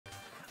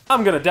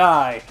I'm gonna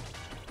die.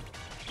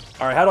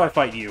 Alright, how do I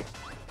fight you?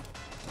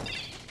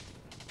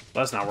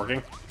 That's not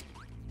working.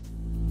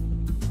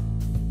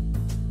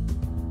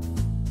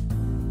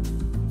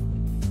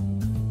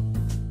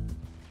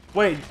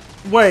 Wait.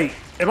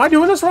 Am I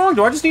doing this wrong?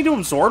 Do I just need to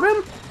absorb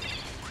him?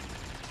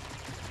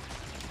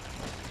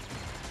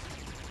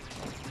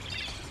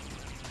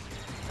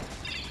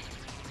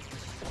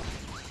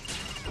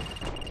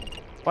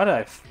 Why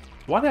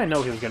did I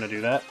know he was gonna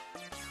do that?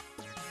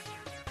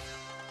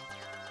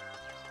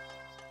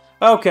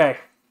 Okay.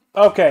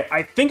 Okay,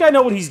 I think I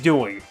know what he's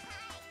doing.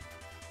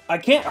 I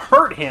can't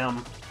hurt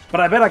him,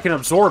 but I bet I can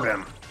absorb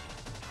him.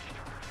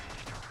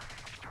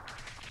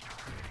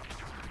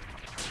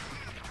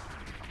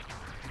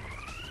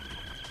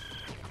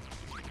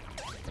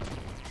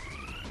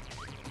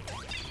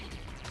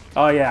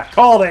 Oh yeah,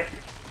 called it!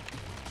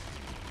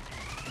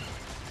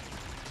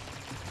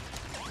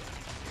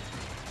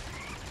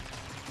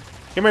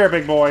 Come here,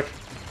 big boy.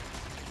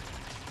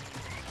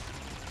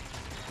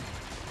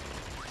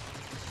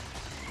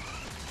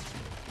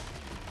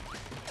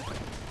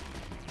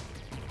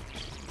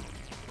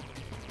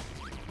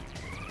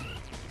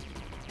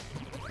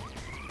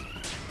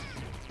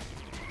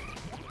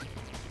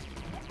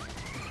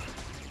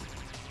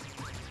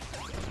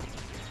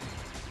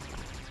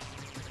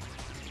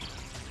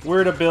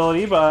 Weird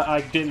ability, but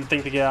I didn't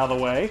think to get out of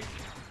the way.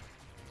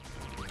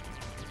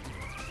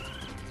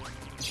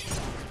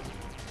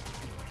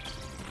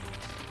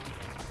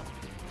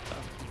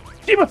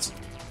 Demons!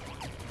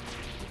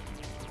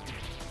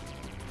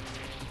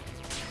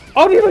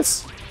 Oh,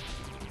 demons!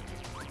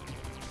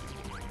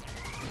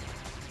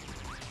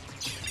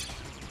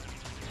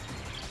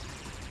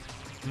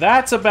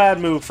 That's a bad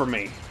move for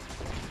me.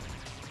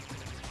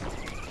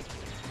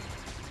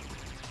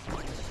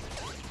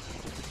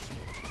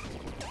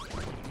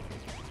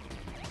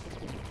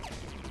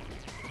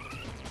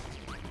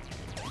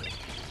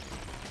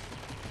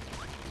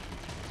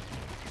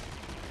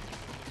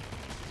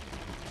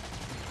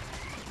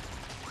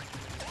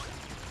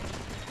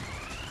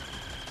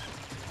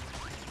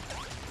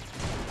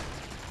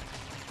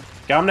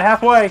 Got him to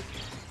halfway.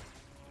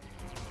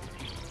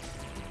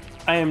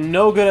 I am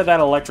no good at that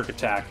electric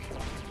attack.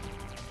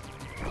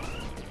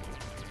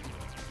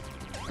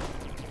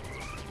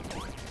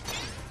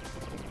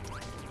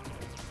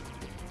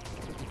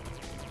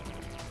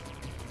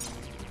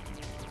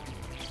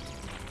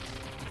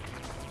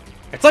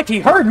 It's like he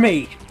heard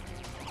me!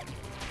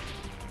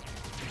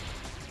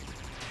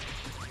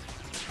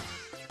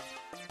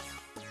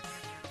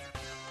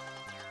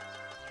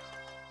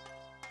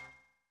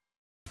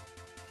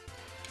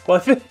 Well,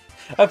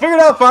 I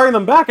figured out firing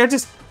them back.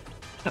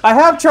 I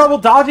have trouble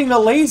dodging the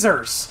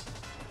lasers.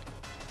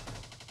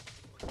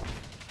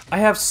 I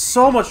have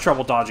so much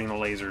trouble dodging the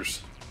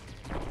lasers.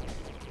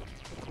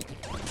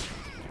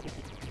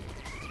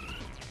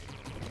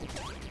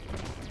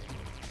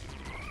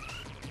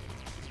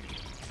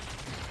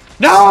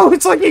 No!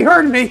 It's like he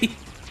heard me!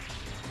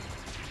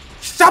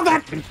 Stop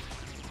that!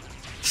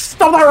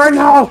 Stop that right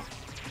now!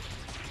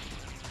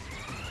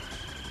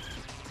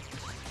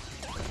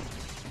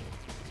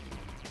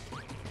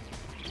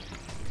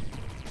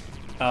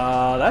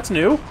 That's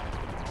new.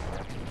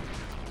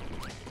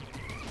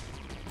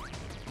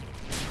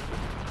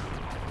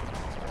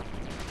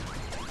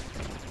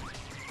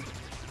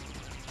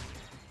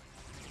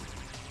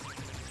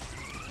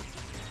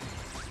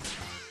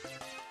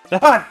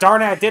 Ah,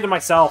 darn it, I did it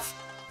myself.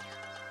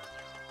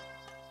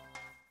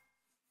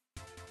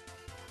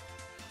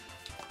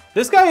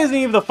 This guy isn't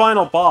even the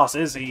final boss,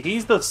 is he?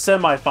 He's the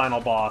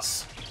semi-final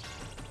boss.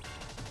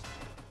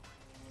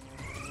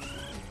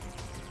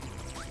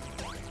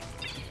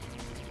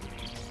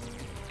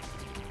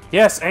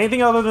 Yes,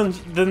 anything other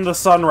than the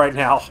sun right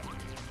now.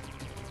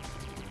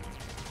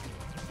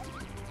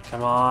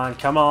 Come on,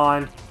 come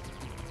on.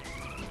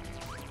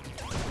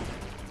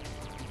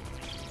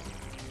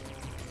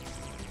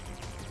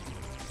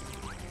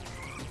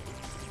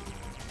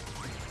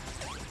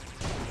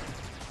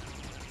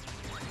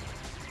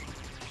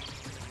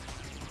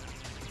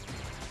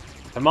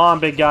 Come on,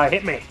 big guy,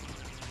 hit me.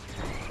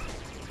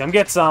 Come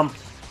get some.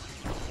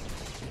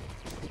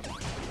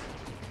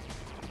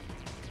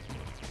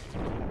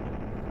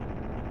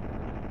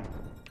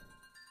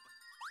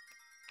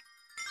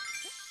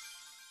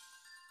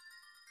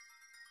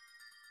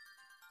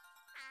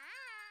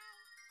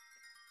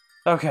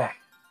 Okay.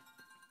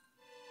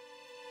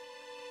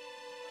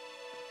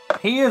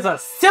 He is a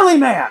silly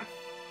man!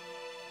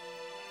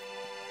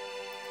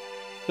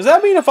 Does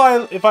that mean if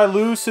I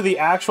lose to the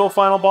actual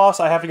final boss,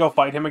 I have to go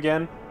fight him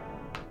again?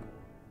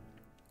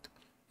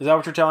 Is that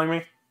what you're telling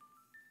me?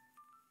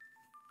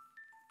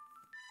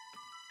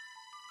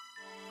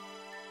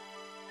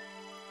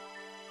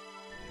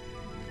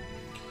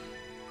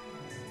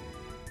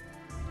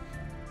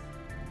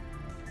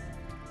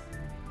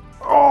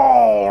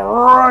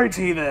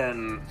 Alrighty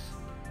then.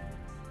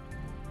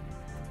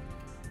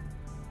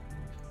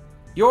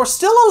 You're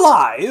still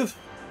alive?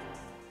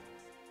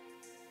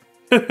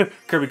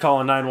 Kirby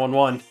calling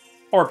 911.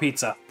 Or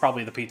pizza.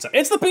 Probably the pizza.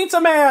 It's the pizza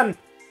man!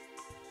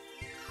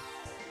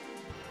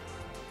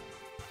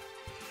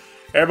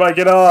 Everybody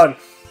get on!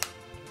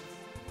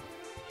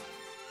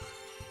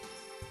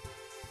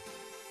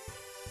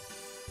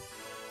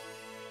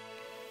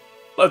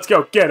 Let's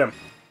go get him!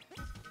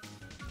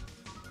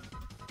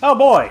 Oh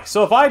boy,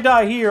 so if I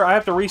die here, I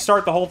have to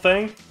restart the whole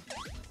thing?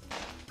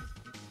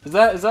 Is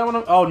that what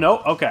I'm... Oh, no?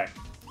 Okay.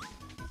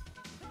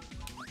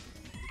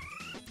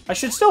 I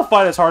should still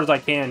fight as hard as I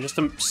can, just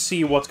to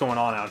see what's going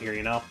on out here,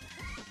 you know?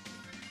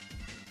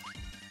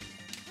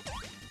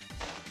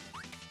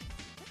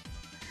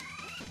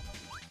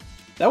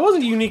 That was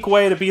a unique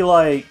way to be,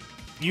 like,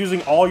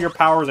 using all your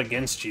powers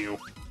against you.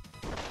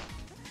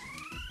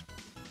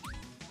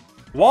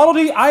 Waddle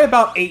Dee, I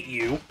about ate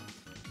you.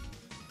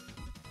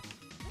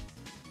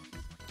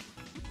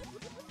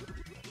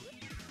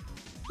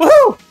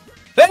 Woohoo!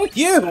 Thank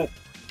you!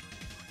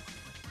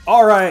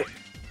 Alright.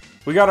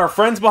 We got our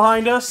friends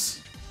behind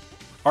us,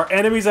 our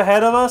enemies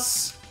ahead of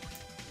us,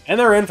 and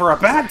they're in for a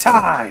bad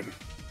time!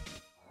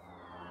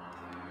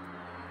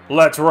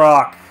 Let's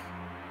rock!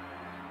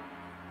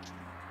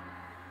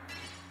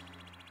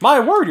 My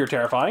word, you're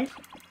terrifying.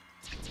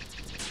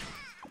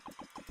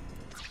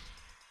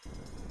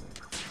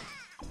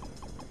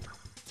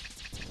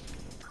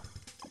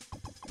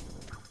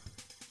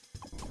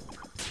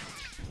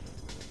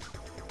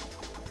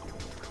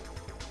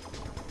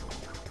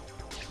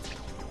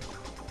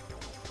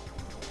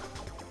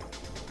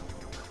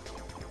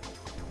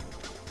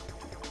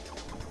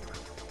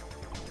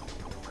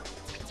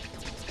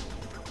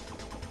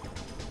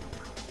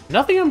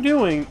 Nothing I'm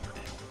doing...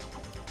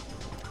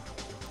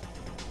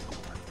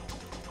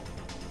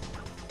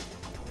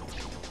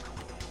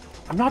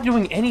 I'm not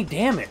doing any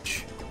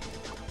damage.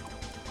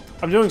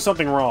 I'm doing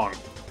something wrong.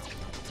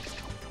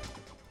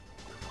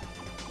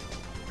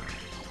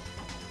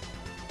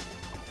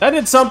 That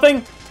did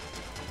something!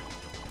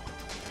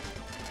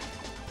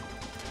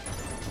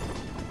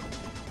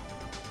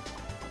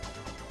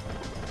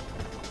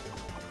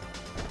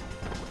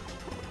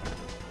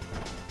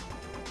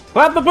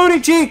 Clap the booty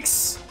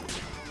cheeks!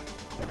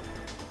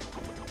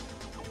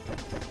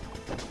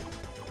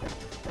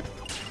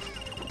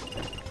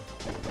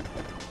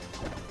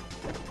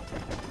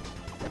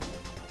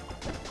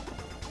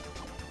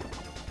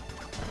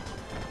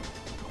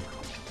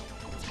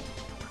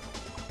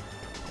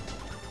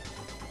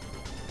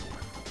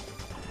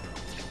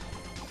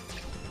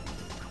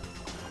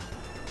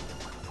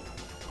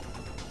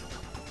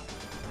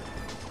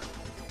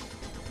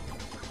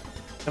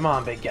 Come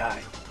on, big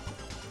guy.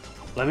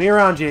 Let me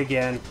around you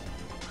again.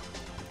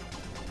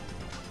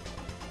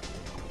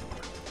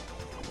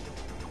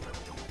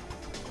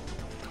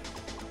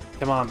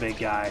 Come on, big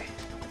guy.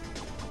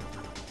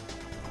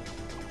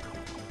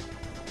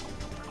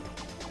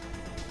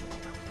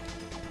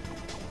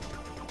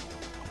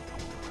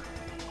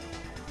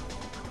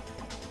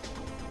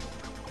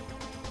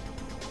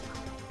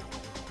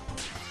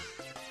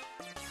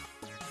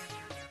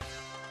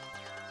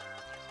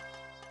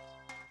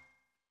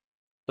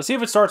 Let's see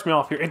if it starts me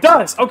off here. It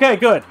does! Okay,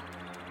 good.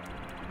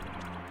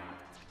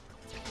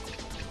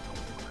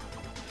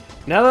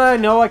 Now that I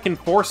know I can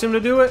force him to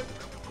do it,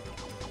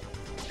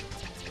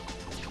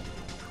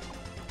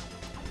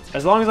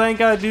 as long as I ain't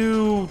gotta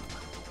do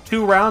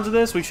 2 rounds of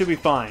this, we should be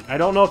fine. I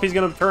don't know if he's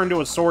gonna turn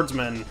into a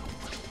swordsman.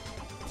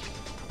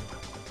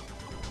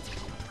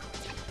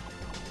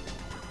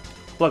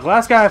 Look,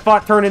 last guy I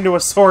fought turned into a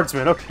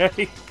swordsman,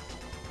 okay?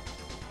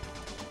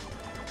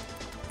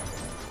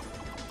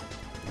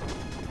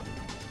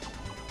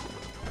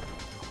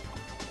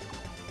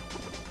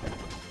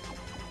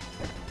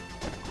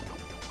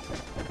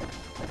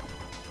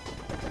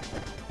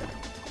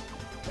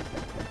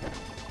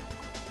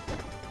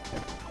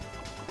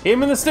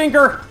 Him in the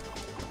stinker!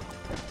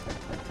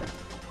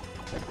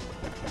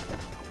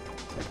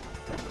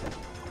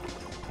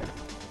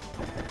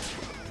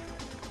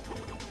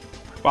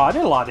 Wow, I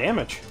did a lot of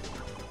damage.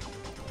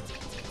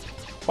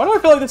 Why do I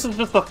feel like this is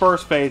just the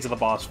first phase of the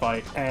boss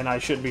fight, and I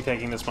shouldn't be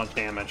taking this much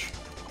damage?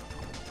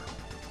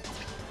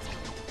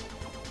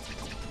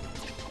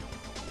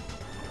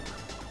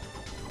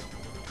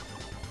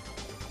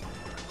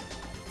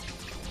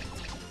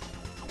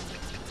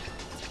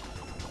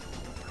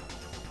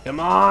 Come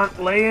on,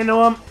 lay into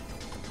him.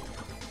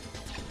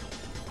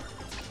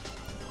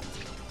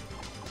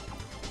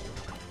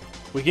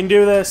 We can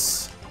do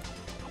this.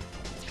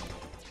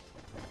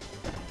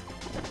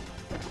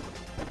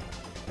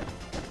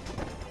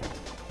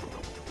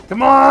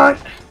 Come on!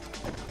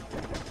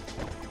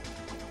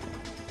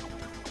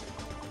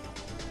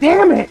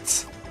 Damn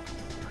it!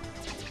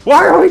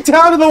 Why are we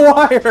down to the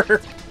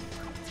wire?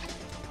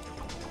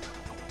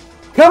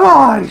 Come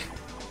on!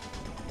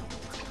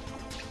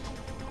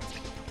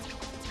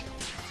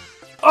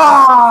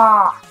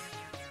 Ah!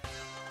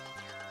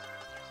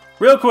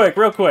 Real quick.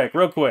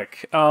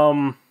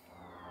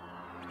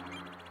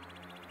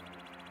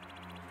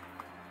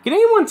 Can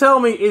anyone tell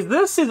me, is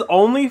this his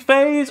only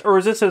phase, or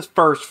is this his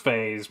first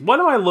phase? What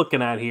am I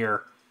looking at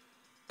here?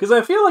 Because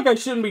I feel like I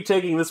shouldn't be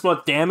taking this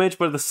much damage,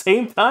 but at the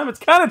same time, it's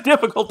kind of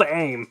difficult to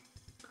aim.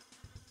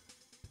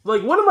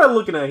 Like, what am I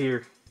looking at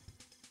here?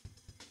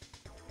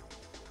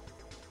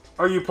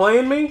 Are you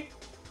playing me?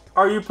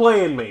 Are you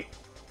playing me?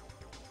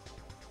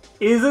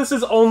 Is this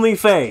his only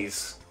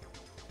phase?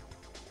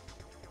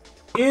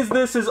 Is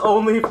this his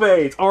only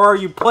phase? Or are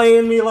you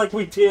playing me like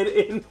you did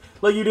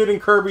in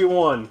Kirby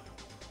 1?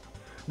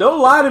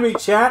 Don't lie to me,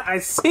 chat. I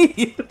see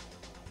you.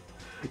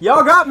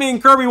 Y'all got me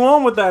in Kirby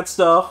 1 with that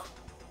stuff.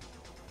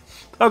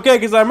 Okay,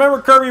 because I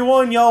remember Kirby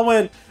 1, y'all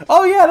went,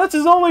 oh yeah, that's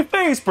his only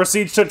phase.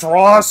 Proceeds to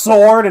draw a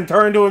sword and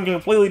turn into a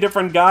completely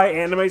different guy,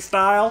 anime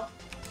style.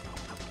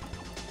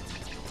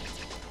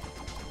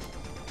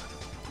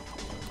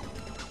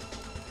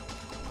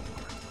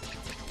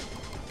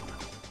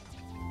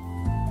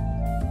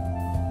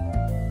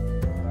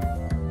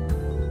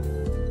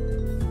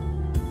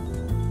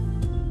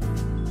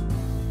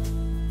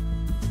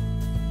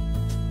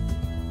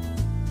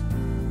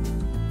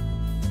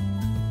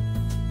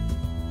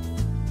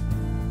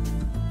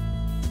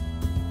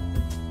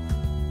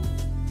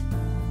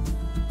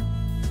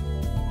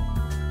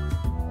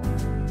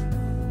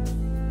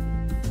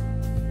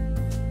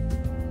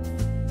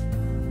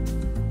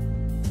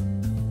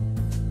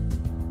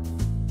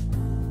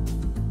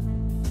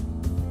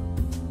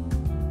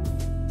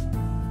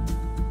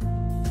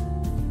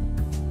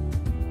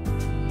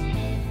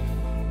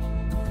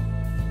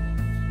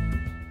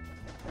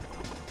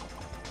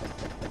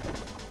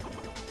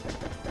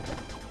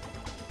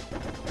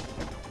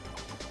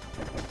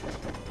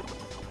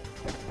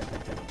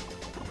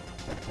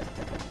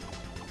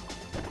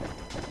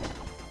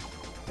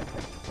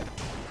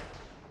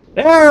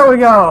 There we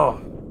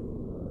go!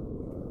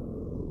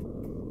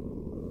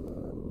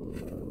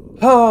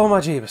 Oh, my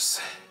Jeebus.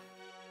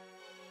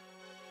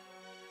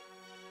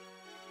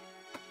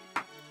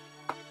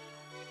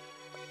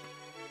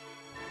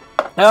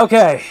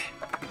 Okay.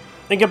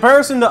 In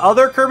comparison to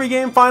other Kirby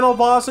game final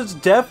bosses,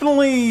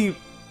 definitely...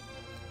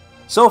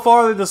 So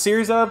far in the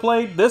series that I've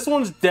played, this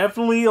one's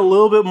definitely a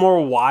little bit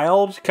more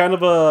wild. Kind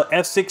of a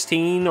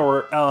F-16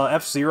 or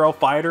F-Zero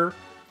fighter.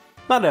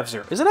 Not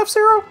F-Zero. Is it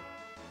F-Zero?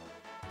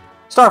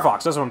 Star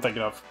Fox, that's what I'm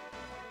thinking of.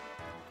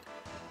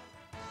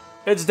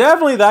 It's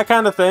definitely that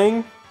kind of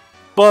thing,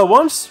 but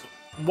once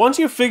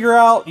you figure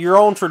out your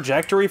own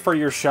trajectory for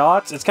your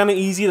shots, it's kind of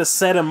easy to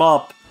set them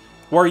up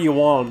where you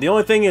want them. The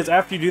only thing is,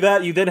 after you do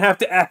that, you then have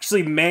to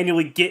actually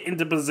manually get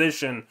into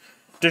position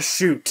to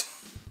shoot.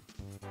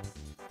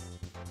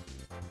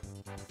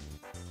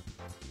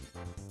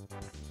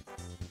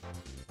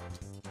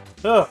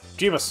 Ugh,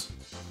 Jeebus.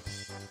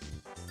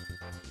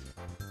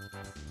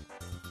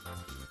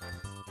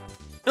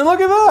 And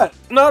look at that!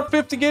 Not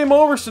 50 game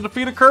overs to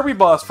defeat a Kirby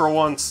boss for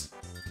once.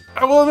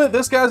 I will admit,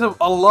 this guy's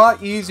a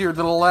lot easier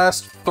than the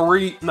last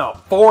 4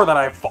 that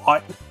I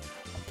fought.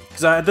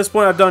 Because at this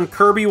point I've done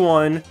Kirby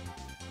 1,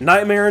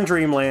 Nightmare in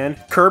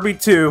Dreamland, Kirby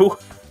 2,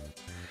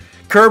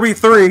 Kirby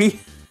 3,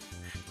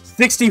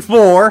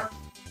 64.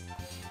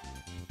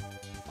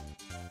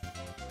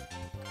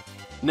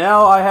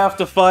 Now I have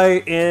to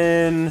fight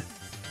in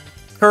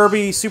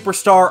Kirby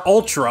Superstar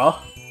Ultra.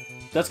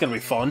 That's gonna be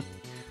fun.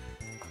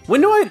 When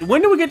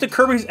do we get to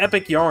Kirby's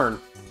Epic Yarn?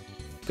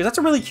 Because that's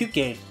a really cute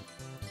game.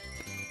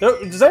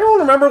 Does anyone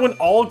remember when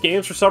all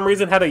games for some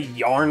reason had a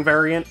yarn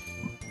variant?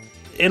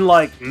 In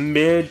like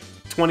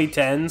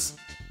mid-2010s?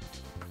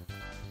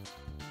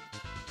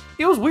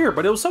 It was weird,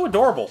 but it was so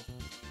adorable.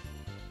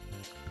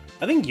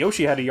 I think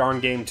Yoshi had a yarn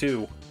game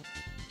too.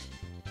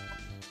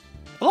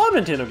 A lot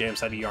of Nintendo games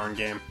had a yarn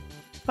game.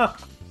 Huh.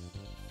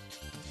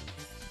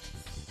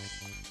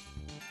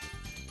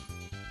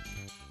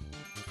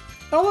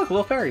 Oh look,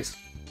 little fairies.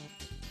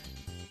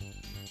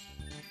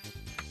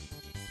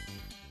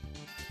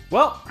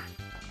 Well,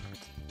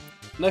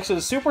 next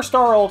is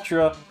Superstar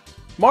Ultra.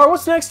 Mar,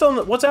 what's next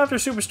on what's after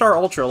Superstar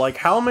Ultra? Like,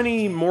 how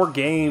many more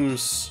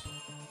games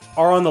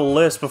are on the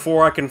list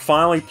before I can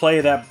finally play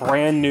that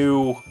brand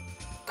new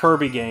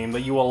Kirby game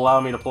that you will allow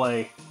me to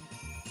play?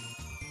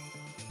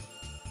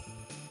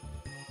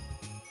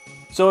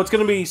 So it's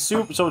gonna be it's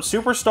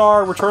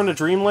Superstar Return to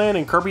Dreamland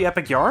and Kirby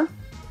Epic Yarn?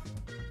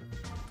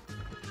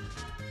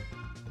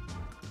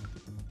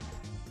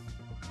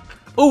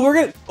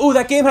 Oh,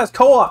 that game has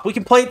co-op. We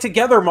can play it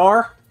together,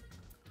 Mar.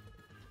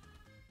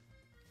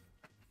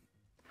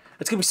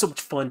 It's gonna be so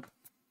much fun.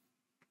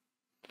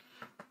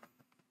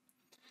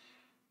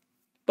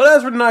 But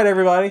as for tonight,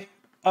 everybody,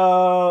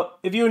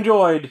 if you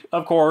enjoyed,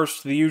 of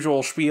course, the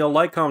usual spiel,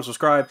 like, comment,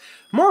 subscribe.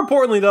 More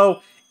importantly,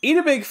 though, eat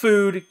a big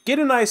food, get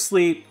a nice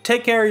sleep,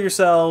 take care of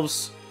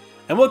yourselves,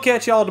 and we'll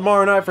catch y'all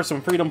tomorrow night for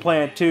some Freedom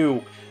Planet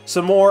 2.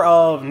 Some more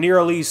of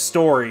Nearly's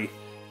story.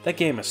 That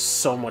game is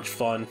so much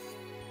fun.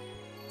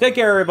 Take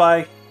care,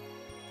 everybody.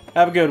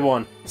 Have a good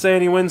one.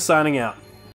 Sandy Wins signing out.